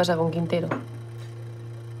 ¿Quintero? ¿Y qué pasa con Quintero?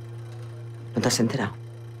 ¿No te has enterado?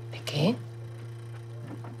 ¿De qué?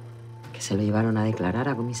 Que se lo llevaron a declarar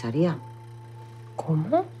a comisaría.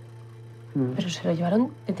 ¿Cómo? ¿Pero se lo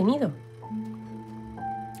llevaron detenido?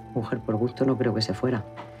 Mujer, por gusto no creo que se fuera.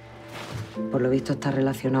 Por lo visto está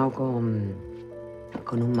relacionado con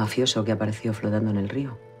un mafioso que apareció flotando en el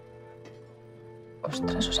río.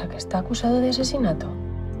 Ostras, o sea que está acusado de asesinato.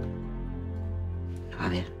 A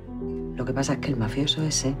ver, lo que pasa es que el mafioso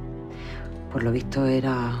ese, por lo visto,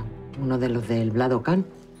 era uno de los del Vlado-Can,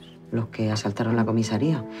 los que asaltaron la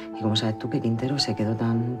comisaría. Y como sabes tú que Quintero se quedó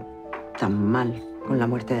tan mal con la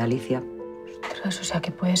muerte de Alicia. Ostras, o sea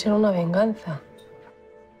que puede ser una venganza.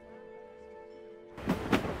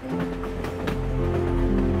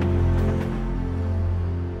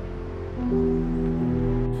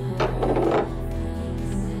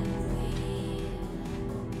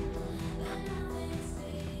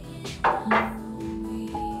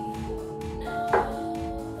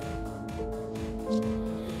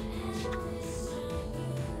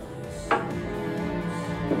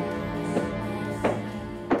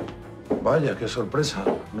 Vaya, qué sorpresa.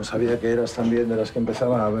 No sabía que eras también de las que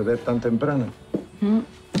empezaban a beber tan temprano.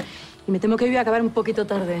 Y me temo que hoy voy a acabar un poquito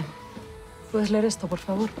tarde. ¿Puedes leer esto, por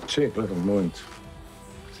favor? Sí, claro, un momento.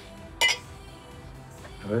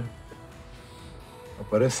 A ver.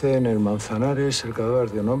 Aparece en el Manzanares el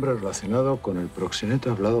cadáver de un hombre relacionado con el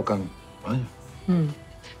proxeneta Vlado-Can. Vaya.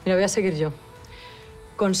 Mira, voy a seguir yo.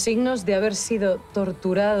 Con signos de haber sido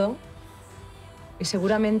torturado y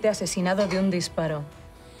seguramente asesinado de un disparo.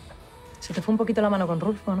 Se te fue un poquito la mano con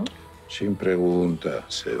Rulfo, ¿no? Sin pregunta,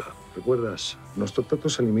 Seba. ¿Recuerdas? Nuestro trato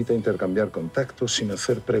se limita a intercambiar contactos sin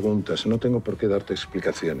hacer preguntas. No tengo por qué darte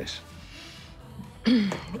explicaciones.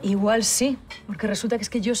 Igual sí, porque resulta que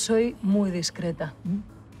es que yo soy muy discreta.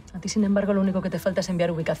 A ti, sin embargo, lo único que te falta es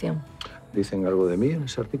enviar ubicación. ¿Dicen algo de mí en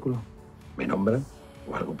ese artículo? ¿Me nombran?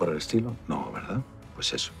 ¿O algo por el estilo? No, ¿verdad?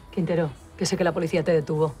 Pues eso. Quintero, que sé que la policía te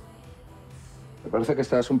detuvo. Me parece que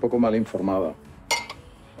estás un poco mal informada.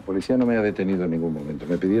 La policía no me ha detenido en ningún momento.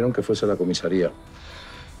 Me pidieron que fuese a la comisaría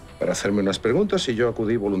para hacerme unas preguntas y yo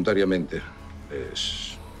acudí voluntariamente.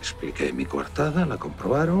 Les expliqué mi coartada, la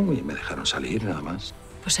comprobaron y me dejaron salir, nada más.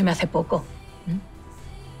 Pues se me hace poco.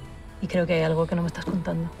 Y creo que hay algo que no me estás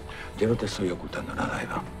contando. Yo no te estoy ocultando nada,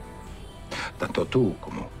 Eva. Tanto tú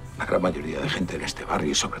como la gran mayoría de gente en este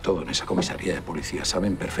barrio y sobre todo en esa comisaría de policía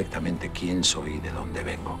saben perfectamente quién soy y de dónde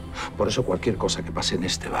vengo. Por eso cualquier cosa que pase en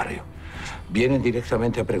este barrio vienen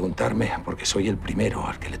directamente a preguntarme porque soy el primero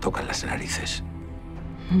al que le tocan las narices.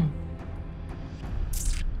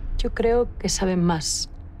 Yo creo que saben más.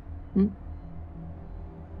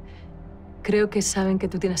 Creo que saben que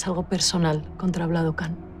tú tienes algo personal contra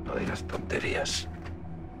Vlado-Can. No digas tonterías.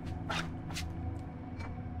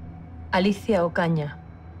 Alicia Ocaña.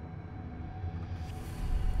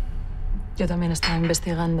 Yo también estaba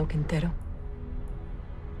investigando, Quintero.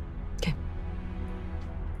 ¿Qué?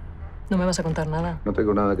 ¿No me vas a contar nada? No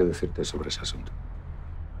tengo nada que decirte sobre ese asunto.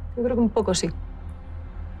 Yo creo que un poco sí.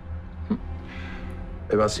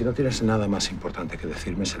 Eva, si no tienes nada más importante que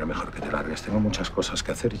decirme, será mejor que te largues. Tengo muchas cosas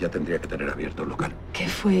que hacer y ya tendría que tener abierto el local. Que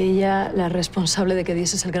fue ella la responsable de que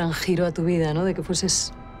dieses el gran giro a tu vida, ¿no? De que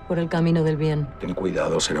fueses por el camino del bien. Ten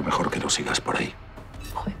cuidado, será mejor que no sigas por ahí.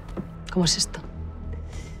 Joder, ¿cómo es esto?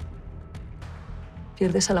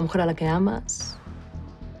 Pierdes a la mujer a la que amas.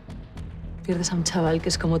 Pierdes a un chaval que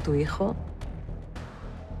es como tu hijo.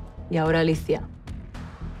 Y ahora Alicia.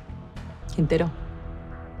 Quintero.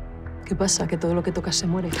 ¿Qué pasa? ¿Que todo lo que tocas se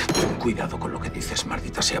muere? Ten cuidado con lo que dices,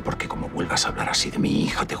 maldita sea, porque como vuelvas a hablar así de mi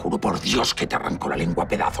hija, te juro por Dios que te arranco la lengua a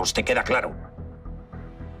pedazos. ¿Te queda claro?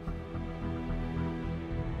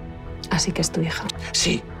 Así que es tu hija.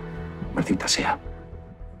 Sí, maldita sea.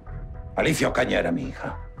 Alicia Ocaña era mi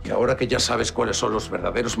hija. Y ahora que ya sabes cuáles son los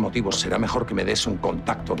verdaderos motivos, será mejor que me des un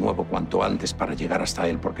contacto nuevo cuanto antes para llegar hasta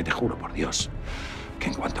él, porque te juro por Dios que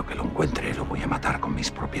en cuanto que lo encuentre, lo voy a matar con mis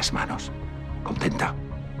propias manos. ¿Contenta?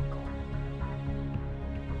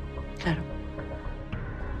 Claro.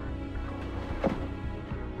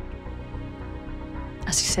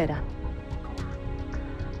 Así será.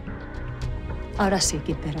 Ahora sí,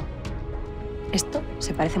 Quintero. Esto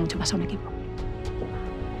se parece mucho más a un equipo.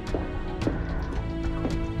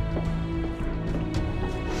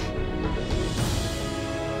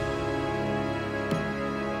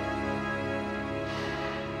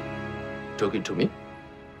 Talking to me?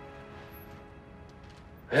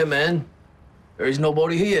 Hey, man. There is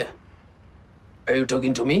nobody here. Are you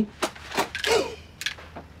talking to me?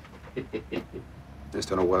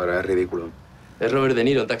 Esto no cuadra, es ridículo. Es Robert De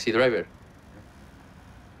Niro, Taxi Driver.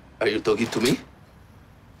 Are you talking to me?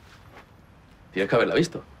 Tienes que haberla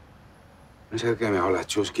visto. No sé de qué me hablas,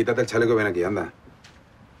 Chus. Quítate el chaleco y ven aquí, anda.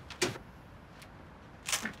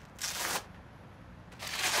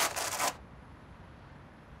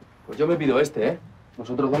 Pues yo me pido este, ¿eh?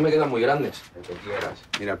 Los otros dos me quedan muy grandes. El que quieras.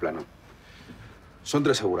 Mira el plano. Son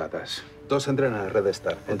 3 seguratas. 2 entran en la red de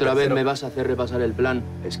Star. Otra vez me vas a hacer repasar el plan.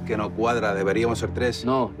 Es que no cuadra. Deberíamos ser 3.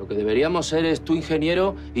 No, lo que deberíamos ser es tú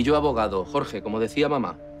ingeniero y yo abogado. Jorge, como decía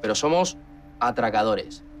mamá. Pero somos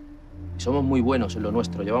atracadores. Y somos muy buenos en lo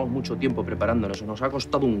nuestro. Llevamos mucho tiempo preparándonos. Nos ha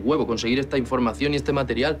costado un huevo conseguir esta información y este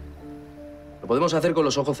material. Lo podemos hacer con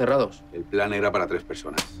los ojos cerrados. El plan era para 3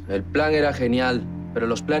 personas. El plan era genial, pero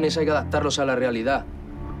los planes hay que adaptarlos a la realidad.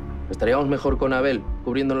 ¿Estaríamos mejor con Abel,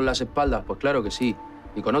 cubriéndonos las espaldas? Pues claro que sí.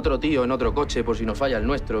 Y con otro tío en otro coche por si nos falla el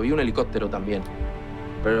nuestro. Y un helicóptero también.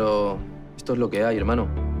 Pero esto es lo que hay, hermano.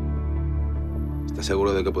 ¿Estás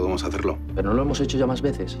seguro de que podemos hacerlo? Pero no lo hemos hecho ya más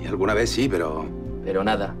veces. Y alguna vez sí, pero... Pero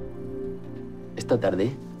nada. Esta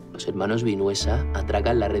tarde, los hermanos Vinuesa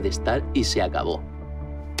atracan la red Star y se acabó.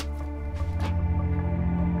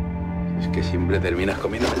 Es que siempre terminas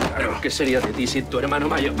comiendo el tarro. ¿Qué sería de ti sin tu hermano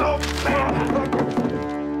mayor? ¡No!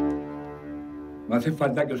 No hace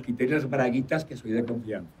falta que os quitéis las braguitas, que soy de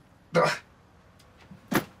confianza.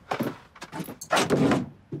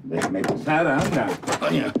 Déjame pasar, anda.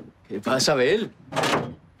 Coño. ¿Qué pasa, Abel?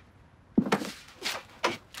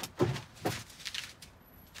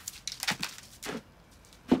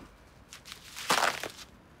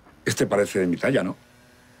 Este parece de mi talla, ¿no?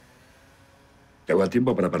 Te da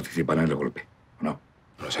tiempo para participar en el golpe, ¿o no?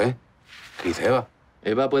 No lo sé. ¿Qué dice Eva?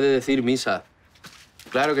 Eva puede decir misa.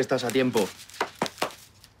 Claro que estás a tiempo.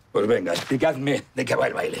 Pues venga, explicadme de qué va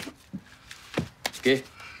el baile. ¿Qué?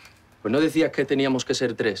 Pues no decías que teníamos que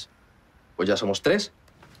ser 3. Pues ya somos 3.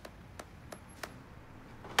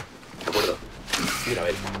 De acuerdo. Mira,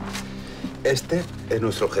 Abel. Este es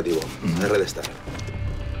nuestro objetivo, la red Star.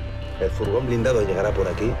 El furgón blindado llegará por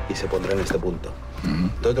aquí y se pondrá en este punto.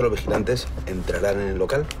 Todos los vigilantes entrarán en el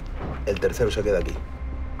local, el tercero se queda aquí.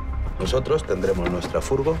 Nosotros tendremos nuestra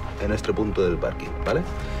furgo en este punto del parking, ¿vale?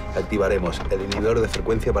 Activaremos el inhibidor de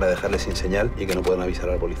frecuencia para dejarles sin señal y que no puedan avisar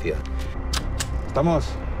a la policía. ¿Estamos?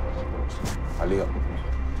 Al lío.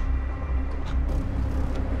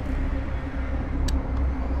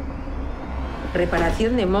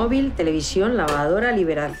 Reparación de móvil, televisión, lavadora,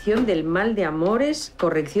 liberación del mal de amores,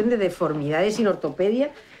 corrección de deformidades sin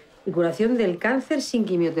ortopedia y curación del cáncer sin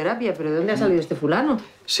quimioterapia. ¿Pero de dónde ha salido este fulano?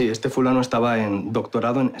 Sí, este fulano estaba en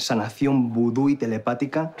doctorado en sanación vudú y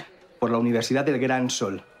telepática por la Universidad del Gran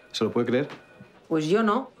Sol. ¿Se lo puede creer? Pues yo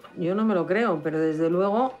no me lo creo, pero desde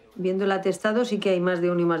luego, viendo el atestado, sí que hay más de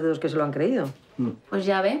uno y más de dos que se lo han creído. Pues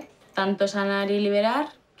ya ve, tanto sanar y liberar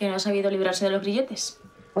que no ha sabido librarse de los grilletes.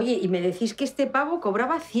 Oye, y me decís que este pavo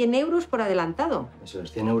cobraba 100 euros por adelantado. Eso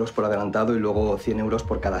es, 100 euros por adelantado y luego 100 euros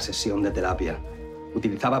por cada sesión de terapia.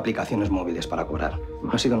 Utilizaba aplicaciones móviles para cobrar. No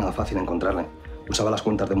ha sido nada fácil encontrarle. Usaba las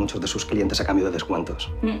cuentas de muchos de sus clientes a cambio de descuentos.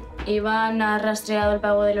 Iván ha rastreado el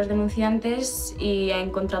pago de los denunciantes y ha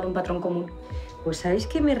encontrado un patrón común. Pues ¿sabéis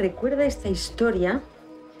qué me recuerda esta historia?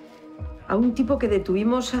 A un tipo que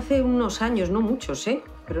detuvimos hace unos años, no muchos,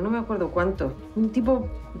 pero no me acuerdo cuánto. Un tipo,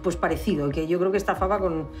 pues parecido, que yo creo que estafaba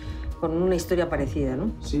con una historia parecida,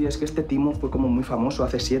 ¿no? Sí, es que este timo fue como muy famoso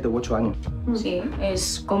hace 7 u 8 años. Sí,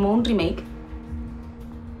 es como un remake.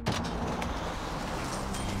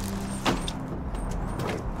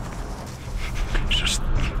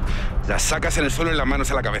 Las sacas en el suelo y las manos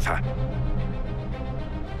en la cabeza.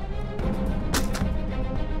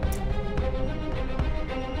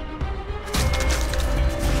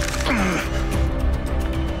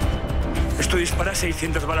 Esto dispara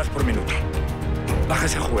 600 balas por minuto. Baja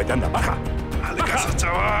ese juguete, anda, baja. Hazle caso,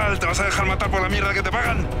 chaval. ¿Te vas a dejar matar por la mierda que te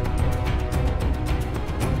pagan?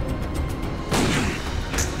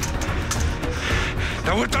 ¿Te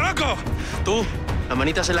has vuelto loco? Tú, las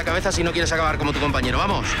manitas en la cabeza si no quieres acabar como tu compañero.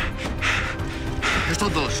 ¡Vamos!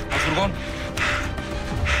 Estos dos, al furgón.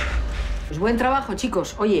 Pues buen trabajo,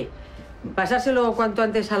 chicos. Oye, pasárselo cuanto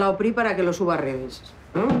antes a la OPRI para que lo suba a redes,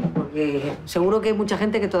 ¿no? Porque seguro que hay mucha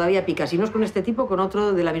gente que todavía pica. Si no es con este tipo, con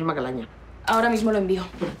otro de la misma calaña. Ahora mismo lo envío.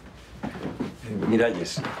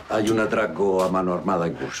 Miralles, hay un atraco a mano armada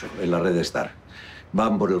en curso, en la red Star.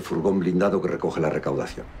 Van por el furgón blindado que recoge la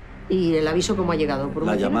recaudación. ¿Y el aviso cómo ha llegado? ¿Por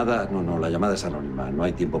La un llamada, no, la llamada es anónima, no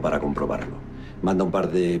hay tiempo para comprobarlo. Manda un par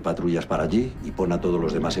de patrullas para allí y pon a todos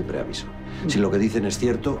los demás en preaviso. Si lo que dicen es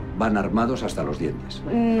cierto, van armados hasta los dientes.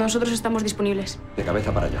 Nosotros estamos disponibles. De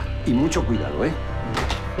cabeza para allá. Y mucho cuidado, ¿eh?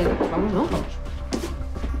 Venga, pues vamos, ¿no? Vamos.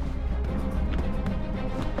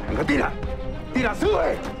 Venga, tira. ¡Tira,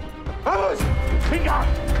 sube! ¡Vamos! ¡Venga!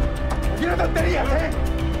 Prefiero tonterías, ¿eh?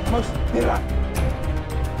 Vamos, mierda.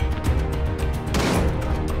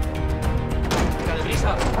 ¡Venga,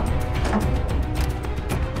 deprisa!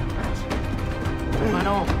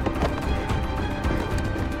 Hermano.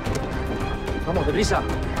 Vamos, deprisa.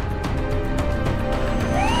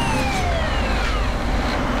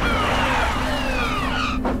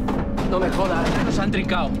 No me jodas, ya nos han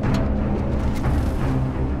trincado.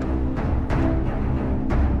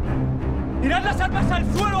 ¡Tirad las armas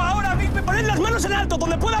al suelo ahora mismo y poned las manos en alto,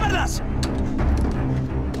 donde pueda verlas!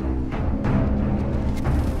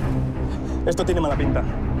 Esto tiene mala pinta.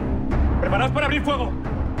 ¡Preparaos para abrir fuego!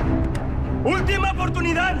 ¡Última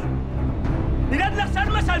oportunidad! ¡Tirad las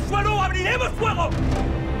armas al suelo o abriremos fuego!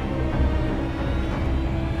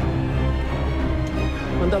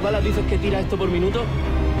 ¿Cuántas balas dices que tira esto por minuto?